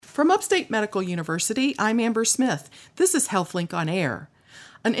From Upstate Medical University, I'm Amber Smith. This is HealthLink on Air.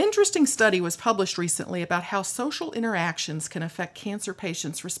 An interesting study was published recently about how social interactions can affect cancer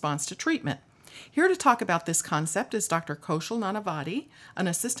patients' response to treatment. Here to talk about this concept is Dr. Kaushal Nanavati, an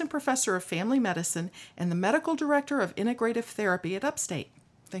assistant professor of family medicine and the medical director of integrative therapy at Upstate.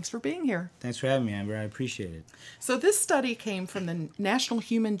 Thanks for being here. Thanks for having me, Amber. I appreciate it. So this study came from the National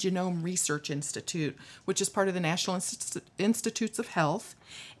Human Genome Research Institute, which is part of the National Institutes of Health,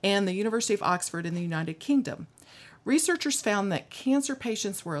 and the University of Oxford in the United Kingdom. Researchers found that cancer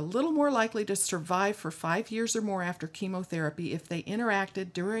patients were a little more likely to survive for 5 years or more after chemotherapy if they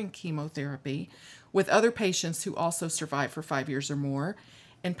interacted during chemotherapy with other patients who also survived for 5 years or more,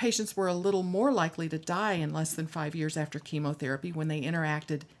 and patients were a little more likely to die in less than 5 years after chemotherapy when they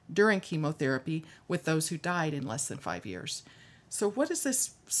interacted during chemotherapy with those who died in less than 5 years. So what is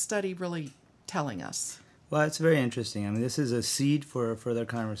this study really telling us? Well, it's very interesting. I mean, this is a seed for further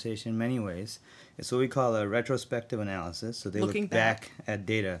conversation in many ways. It's what we call a retrospective analysis. So they look back at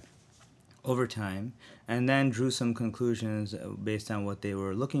data over time and then drew some conclusions based on what they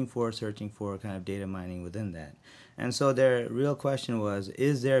were looking for, searching for, kind of data mining within that. And so their real question was,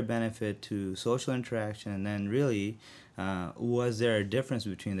 is there a benefit to social interaction? And then really, was there a difference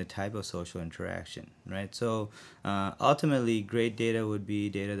between the type of social interaction, right? So ultimately, great data would be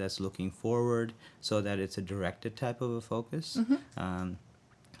data that's looking forward so that it's a directed type of a focus. Mm-hmm.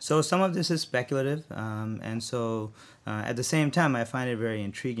 So some of this is speculative, and so at the same time, I find it very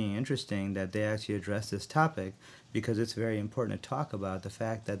intriguing and interesting that they actually address this topic because it's very important to talk about the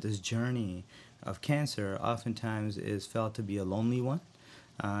fact that this journey of cancer oftentimes is felt to be a lonely one.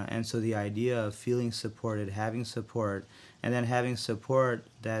 And so the idea of feeling supported, having support, and then having support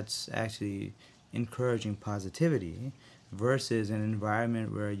that's actually encouraging positivity versus an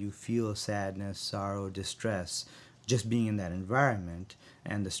environment where you feel sadness, sorrow, distress, just being in that environment,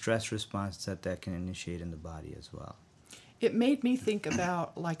 and the stress response that can initiate in the body as well. It made me think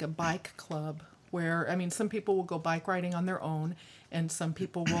about like a bike club where, I mean, some people will go bike riding on their own, and some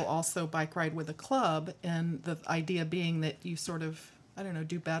people will also bike ride with a club, and the idea being that you sort of, I don't know,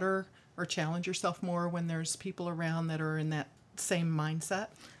 do better or challenge yourself more when there's people around that are in that same mindset.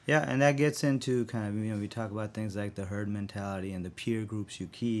 Yeah, and that gets into kind of, we talk about things like the herd mentality and the peer groups you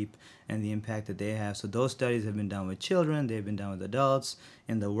keep and the impact that they have. So those studies have been done with children, they've been done with adults,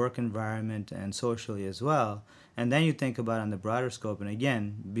 in the work environment and socially as well. And then you think about on the broader scope, and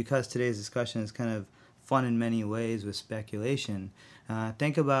again, because today's discussion is kind of fun in many ways with speculation,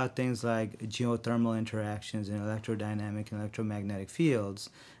 think about things like geothermal interactions in electrodynamic and electromagnetic fields,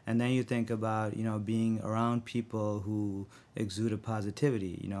 and then you think about, being around people who exude a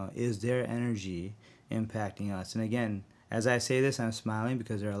positivity. Is their energy impacting us? And again, as I say this, I'm smiling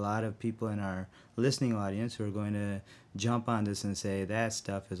because there are a lot of people in our listening audience who are going to jump on this and say that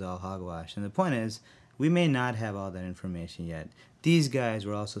stuff is all hogwash. And the point is, we may not have all that information yet. These guys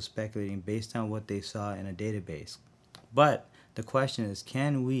were also speculating based on what they saw in a database. But the question is,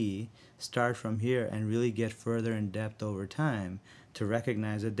 can we start from here and really get further in depth over time to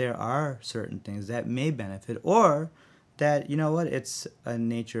recognize that there are certain things that may benefit, or that, it's a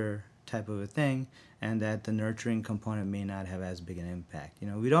nature type of a thing, and that the nurturing component may not have as big an impact.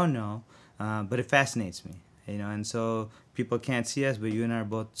 We don't know, but it fascinates me. And so people can't see us, but you and I are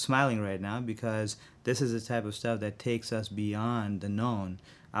both smiling right now because this is the type of stuff that takes us beyond the known,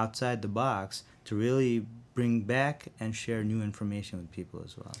 outside the box, to really bring back and share new information with people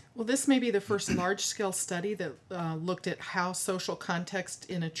as well. Well, this may be the first large-scale study that looked at how social context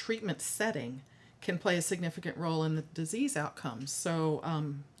in a treatment setting can play a significant role in the disease outcomes. So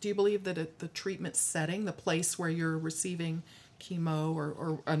do you believe that the treatment setting, the place where you're receiving chemo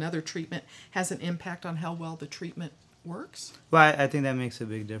or another treatment, has an impact on how well the treatment works? Well, I think that makes a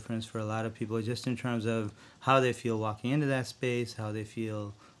big difference for a lot of people, just in terms of how they feel walking into that space, how they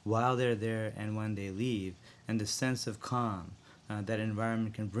feel while they're there and when they leave, and the sense of calm that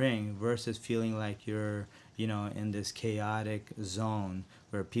environment can bring versus feeling like you're, in this chaotic zone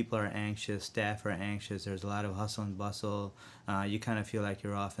where people are anxious, staff are anxious, there's a lot of hustle and bustle, you kind of feel like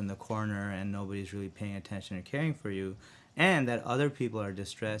you're off in the corner and nobody's really paying attention or caring for you, and that other people are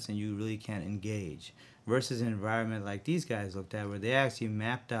distressed and you really can't engage, versus an environment like these guys looked at where they actually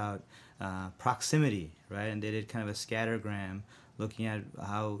mapped out proximity, right? And they did kind of a scattergram looking at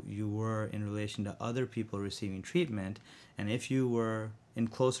how you were in relation to other people receiving treatment, and if you were in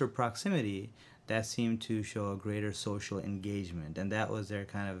closer proximity, that seemed to show a greater social engagement, and that was their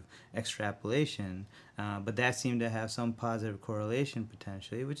kind of extrapolation, but that seemed to have some positive correlation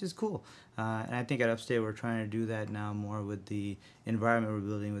potentially, which is cool. And I think at Upstate we're trying to do that now more with the environment we're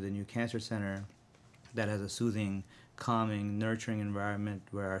building with the new cancer center that has a soothing calming, nurturing environment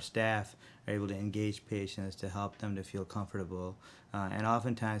where our staff are able to engage patients to help them to feel comfortable. And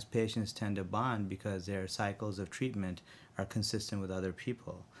oftentimes patients tend to bond because their cycles of treatment are consistent with other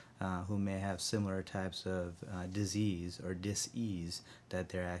people who may have similar types of disease or dis-ease that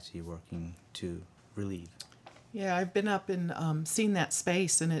they're actually working to relieve. Yeah, I've been up and seen that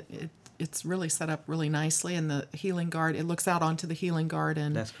space, and it's really set up really nicely. And the healing guard, it looks out onto the healing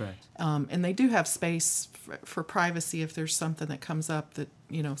garden. That's correct. And they do have space for privacy if there's something that comes up that,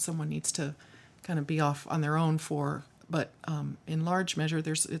 someone needs to kind of be off on their own for. But in large measure,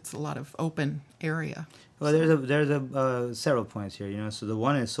 it's a lot of open area. Well, there's several points here, So the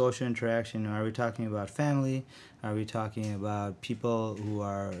one is social interaction. Are we talking about family? Are we talking about people who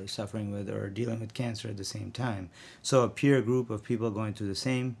are suffering with or dealing with cancer at the same time? So a peer group of people going through the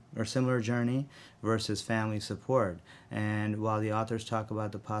same or similar journey versus family support. And while the authors talk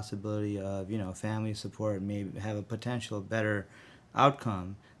about the possibility of, family support may have a potential better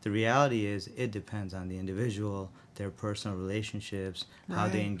outcome, the reality is it depends on the individual, their personal relationships, how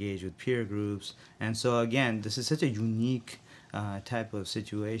they engage with peer groups. And so again, this is such a unique type of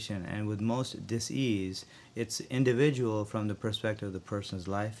situation, and with most dis-ease, it's individual from the perspective of the person's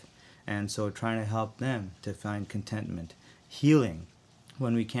life, and so trying to help them to find contentment, healing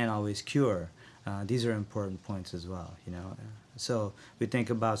when we can't always cure. These are important points as well, So we think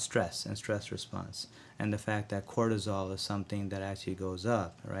about stress and stress response, and the fact that cortisol is something that actually goes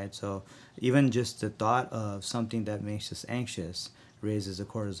up, right? So even just the thought of something that makes us anxious raises the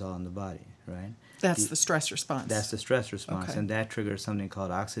cortisol in the body, right? That's the stress response. That's the stress response, Okay. and that triggers something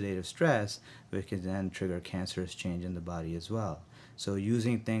called oxidative stress, which can then trigger cancerous change in the body as well. So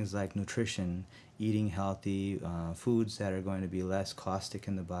using things like nutrition, eating healthy foods that are going to be less caustic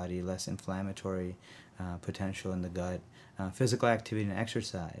in the body, less inflammatory potential in the gut, physical activity and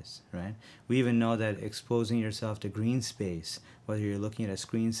exercise, right? We even know that exposing yourself to green space, whether you're looking at a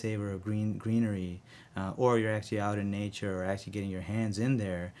screensaver of greenery, or you're actually out in nature or actually getting your hands in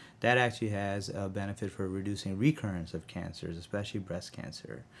there, that actually has a benefit for reducing recurrence of cancers, especially breast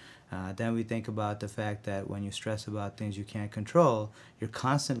cancer. Then we think about the fact that when you stress about things you can't control, you're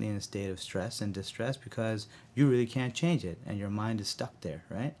constantly in a state of stress and distress because you really can't change it and your mind is stuck there,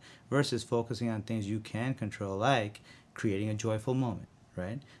 right? Versus focusing on things you can control, like creating a joyful moment,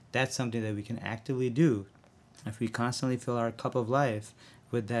 right? That's something that we can actively do. If we constantly fill our cup of life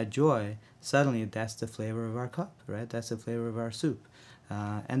with that joy, suddenly that's the flavor of our cup, right? That's the flavor of our soup.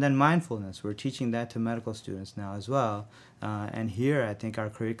 And then mindfulness, we're teaching that to medical students now as well. And here I think our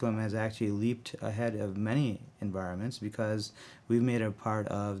curriculum has actually leaped ahead of many environments because we've made it a part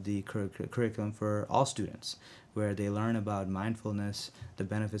of the curriculum for all students, where they learn about mindfulness, the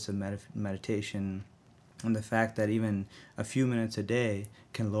benefits of meditation, and the fact that even a few minutes a day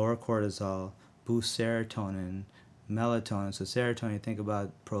can lower cortisol, boost serotonin, melatonin. So serotonin, think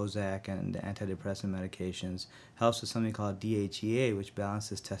about Prozac and the antidepressant medications, helps with something called DHEA, which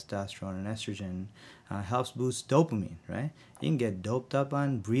balances testosterone and estrogen, helps boost dopamine, right? You can get doped up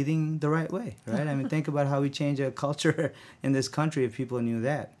on breathing the right way, right? I mean, think about how we change a culture in this country if people knew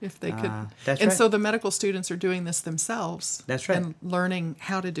that. If they could. That's and right. so the medical students are doing this themselves. That's right. And learning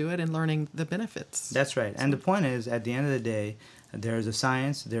how to do it and learning the benefits. That's right. And the point is, at the end of the day, there's a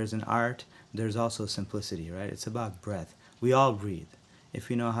science, there's an art, there's also simplicity, right? It's about breath. We all breathe. If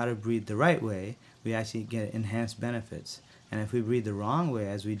we know how to breathe the right way, we actually get enhanced benefits. And if we breathe the wrong way,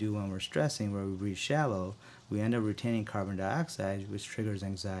 as we do when we're stressing, where we breathe shallow, we end up retaining carbon dioxide, which triggers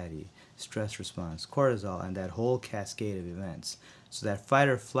anxiety, stress response, cortisol, and that whole cascade of events. So that fight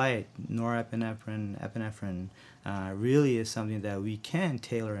or flight, norepinephrine, epinephrine, really is something that we can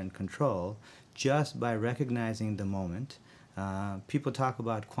tailor and control just by recognizing the moment. People talk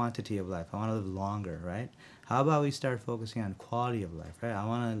about quantity of life. I want to live longer, right? How about we start focusing on quality of life, right? I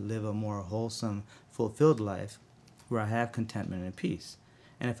want to live a more wholesome, fulfilled life where I have contentment and peace.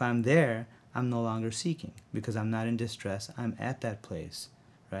 And if I'm there, I'm no longer seeking because I'm not in distress. I'm at that place,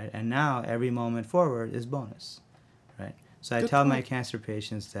 right? And now every moment forward is bonus, right? So I tell my cancer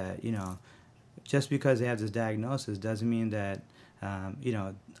patients that, just because they have this diagnosis doesn't mean that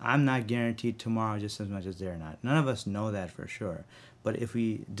I'm not guaranteed tomorrow just as much as they're not. None of us know that for sure. But if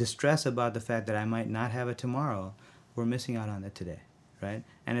we distress about the fact that I might not have it tomorrow, we're missing out on it today, right?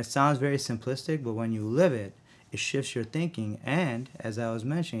 And it sounds very simplistic, but when you live it, it shifts your thinking. And as I was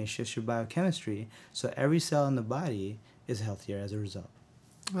mentioning, it shifts your biochemistry. So every cell in the body is healthier as a result.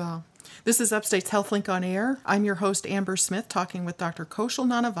 Well, this is Upstate's HealthLink on Air. I'm your host, Amber Smith, talking with Dr. Kaushal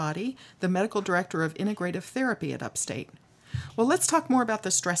Nanavati, the Medical Director of Integrative Therapy at Upstate. Well, let's talk more about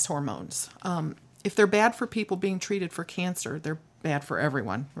the stress hormones. If they're bad for people being treated for cancer, they're bad for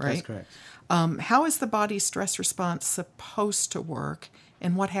everyone, right? That's correct. How is the body's stress response supposed to work,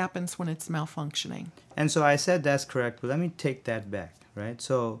 and what happens when it's malfunctioning? And so I said that's correct, but let me take that back, right?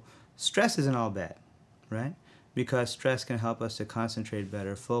 So stress isn't all bad, right? Because stress can help us to concentrate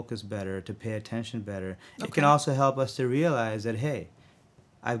better, focus better, to pay attention better. Okay. It can also help us to realize that, hey,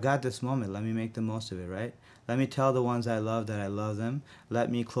 I've got this moment. Let me make the most of it, right? Let me tell the ones I love that I love them. Let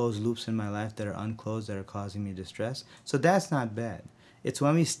me close loops in my life that are unclosed, that are causing me distress. So that's not bad. It's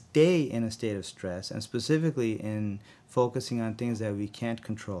when we stay in a state of stress, and specifically in focusing on things that we can't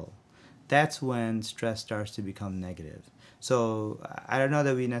control, that's when stress starts to become negative. So I don't know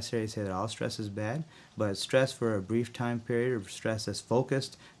that we necessarily say that all stress is bad, but stress for a brief time period, or stress that's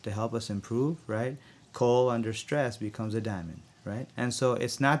focused to help us improve, right? Coal under stress becomes a diamond, right? And so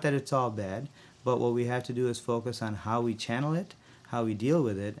it's not that it's all bad, but what we have to do is focus on how we channel it, how we deal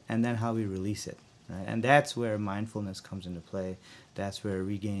with it, and then how we release it. Right? And that's where mindfulness comes into play. That's where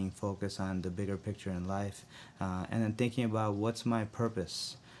regaining focus on the bigger picture in life, and then thinking about what's my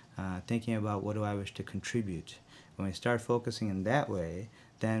purpose, thinking about what do I wish to contribute. When we start focusing in that way,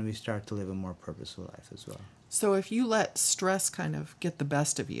 then we start to live a more purposeful life as well. So if you let stress kind of get the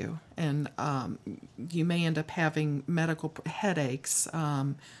best of you, and you may end up having medical headaches,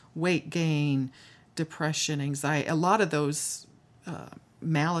 weight gain, depression, anxiety, a lot of those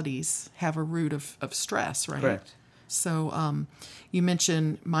maladies have a root of stress, right? Correct. So you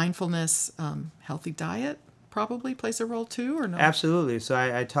mentioned mindfulness, healthy diet probably plays a role too, or no? Absolutely. So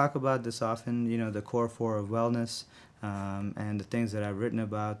I talk about this often, the core four of wellness, and the things that I've written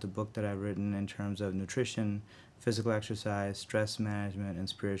about, the book that I've written in terms of nutrition, physical exercise, stress management, and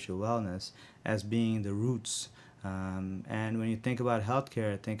spiritual wellness as being the roots. And when you think about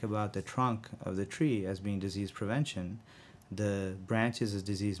healthcare, think about the trunk of the tree as being disease prevention, the branches as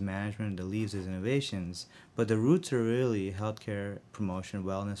disease management, the leaves as innovations, but the roots are really healthcare promotion,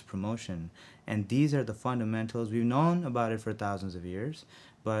 wellness promotion, and these are the fundamentals. We've known about it for thousands of years,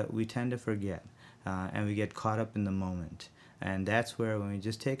 but we tend to forget, and we get caught up in the moment. And that's where, when we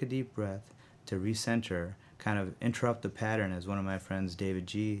just take a deep breath to recenter, kind of interrupt the pattern, as one of my friends, David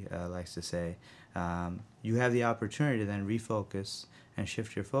G., likes to say, you have the opportunity to then refocus and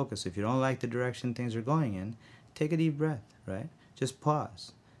shift your focus. If you don't like the direction things are going in, take a deep breath, right? Just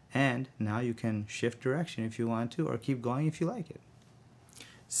pause. And now you can shift direction if you want to, or keep going if you like it.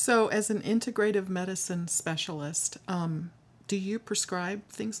 So as an integrative medicine specialist, do you prescribe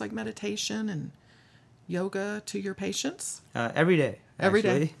things like meditation and yoga to your patients? Every day. Every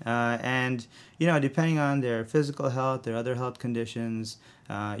day. Actually. And, depending on their physical health, their other health conditions,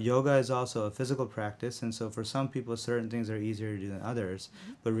 yoga is also a physical practice. And so for some people, certain things are easier to do than others.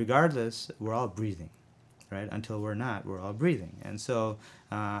 Mm-hmm. But regardless, we're all breathing. Right? Until we're not, we're all breathing. And so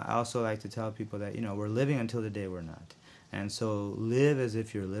I also like to tell people that, we're living until the day we're not. And so live as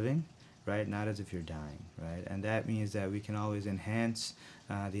if you're living, right? Not as if you're dying, right? And that means that we can always enhance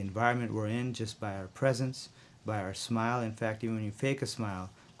the environment we're in just by our presence, by our smile. In fact, even when you fake a smile,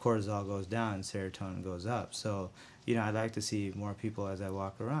 cortisol goes down and serotonin goes up. So, I'd like to see more people as I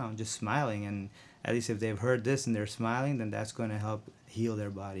walk around just smiling. And at least if they've heard this and they're smiling, then that's going to help heal their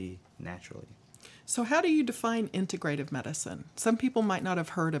body naturally. So how do you define integrative medicine? Some people might not have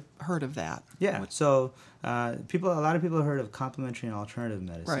heard of that. Yeah. So a lot of people have heard of complementary and alternative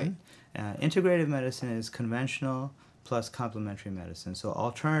medicine. Right. Integrative medicine is conventional plus complementary medicine. So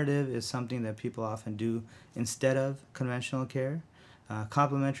alternative is something that people often do instead of conventional care.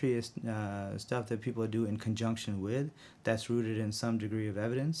 Complementary is stuff that people do in conjunction with, that's rooted in some degree of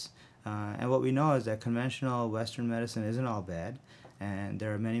evidence. And what we know is that conventional Western medicine isn't all bad. And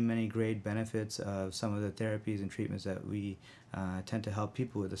there are many, many great benefits of some of the therapies and treatments that we tend to help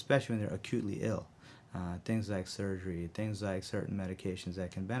people with, especially when they're acutely ill. Things like surgery, things like certain medications that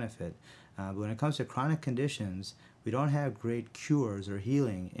can benefit. But when it comes to chronic conditions, we don't have great cures or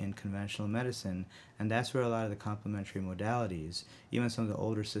healing in conventional medicine, and that's where a lot of the complementary modalities, even some of the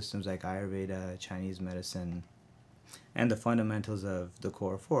older systems like Ayurveda, Chinese medicine, and the fundamentals of the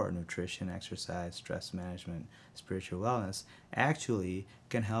core four, nutrition, exercise, stress management, spiritual wellness, actually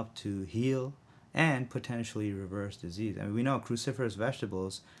can help to heal and potentially reverse disease. I mean, we know cruciferous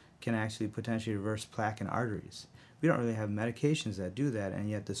vegetables can actually potentially reverse plaque in arteries. We don't really have medications that do that, and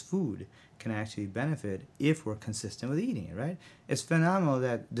yet this food can actually benefit if we're consistent with eating it, right? It's phenomenal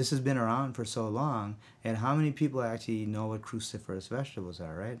that this has been around for so long, and how many people actually know what cruciferous vegetables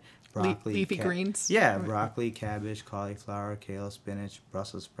are, right? Broccoli, leafy greens. Yeah, right. Broccoli, cabbage, cauliflower, kale, spinach,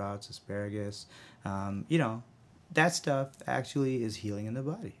 Brussels sprouts, asparagus. That stuff actually is healing in the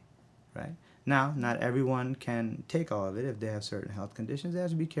body, right? Now, not everyone can take all of it if they have certain health conditions. They have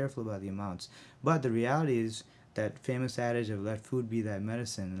to be careful about the amounts. But the reality is that famous adage of let food be thy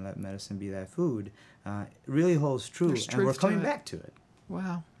medicine and let medicine be thy food really holds true, and we're coming back to it.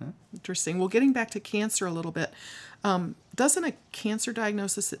 Wow. Interesting. Well, getting back to cancer a little bit, doesn't a cancer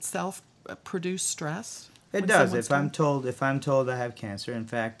diagnosis itself produce stress? It does. If I'm told I have cancer, in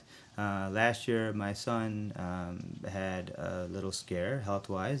fact, last year my son had a little scare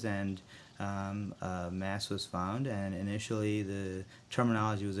health-wise, and a mass was found, and initially the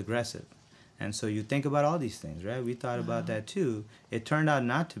terminology was aggressive. And so you think about all these things, right? We thought about that too. It turned out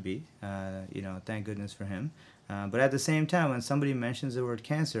not to be, thank goodness for him. But at the same time, when somebody mentions the word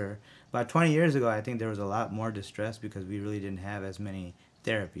cancer, about 20 years ago, I think there was a lot more distress because we really didn't have as many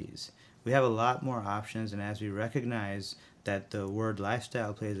therapies. We have a lot more options, and as we recognize that the word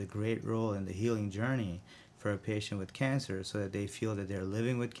lifestyle plays a great role in the healing journey for a patient with cancer, so that they feel that they're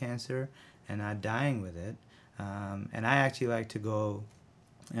living with cancer and not dying with it. And I actually like to go,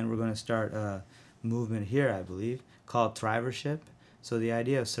 and we're going to start a movement here, I believe, called Thrivership. So the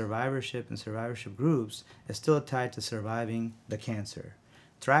idea of survivorship and survivorship groups is still tied to surviving the cancer.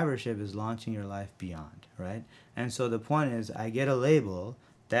 Thrivership is launching your life beyond, right? And so the point is, I get a label,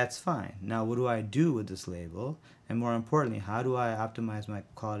 that's fine. Now, what do I do with this label? And more importantly, how do I optimize my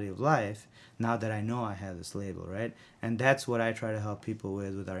quality of life now that I know I have this label, right? And that's what I try to help people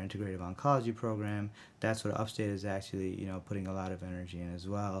with our integrative oncology program. That's what Upstate is actually, putting a lot of energy in as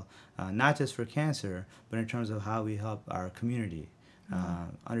well. Not just for cancer, but in terms of how we help our community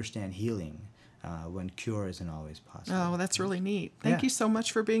understand healing when cure isn't always possible. Oh, well, that's really neat. Thank you so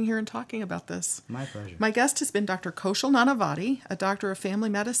much for being here and talking about this. My pleasure. My guest has been Dr. Kaushal Nanavati, a doctor of family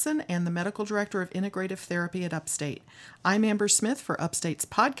medicine and the medical director of integrative therapy at Upstate. I'm Amber Smith for Upstate's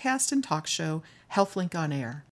podcast and talk show, HealthLink on Air.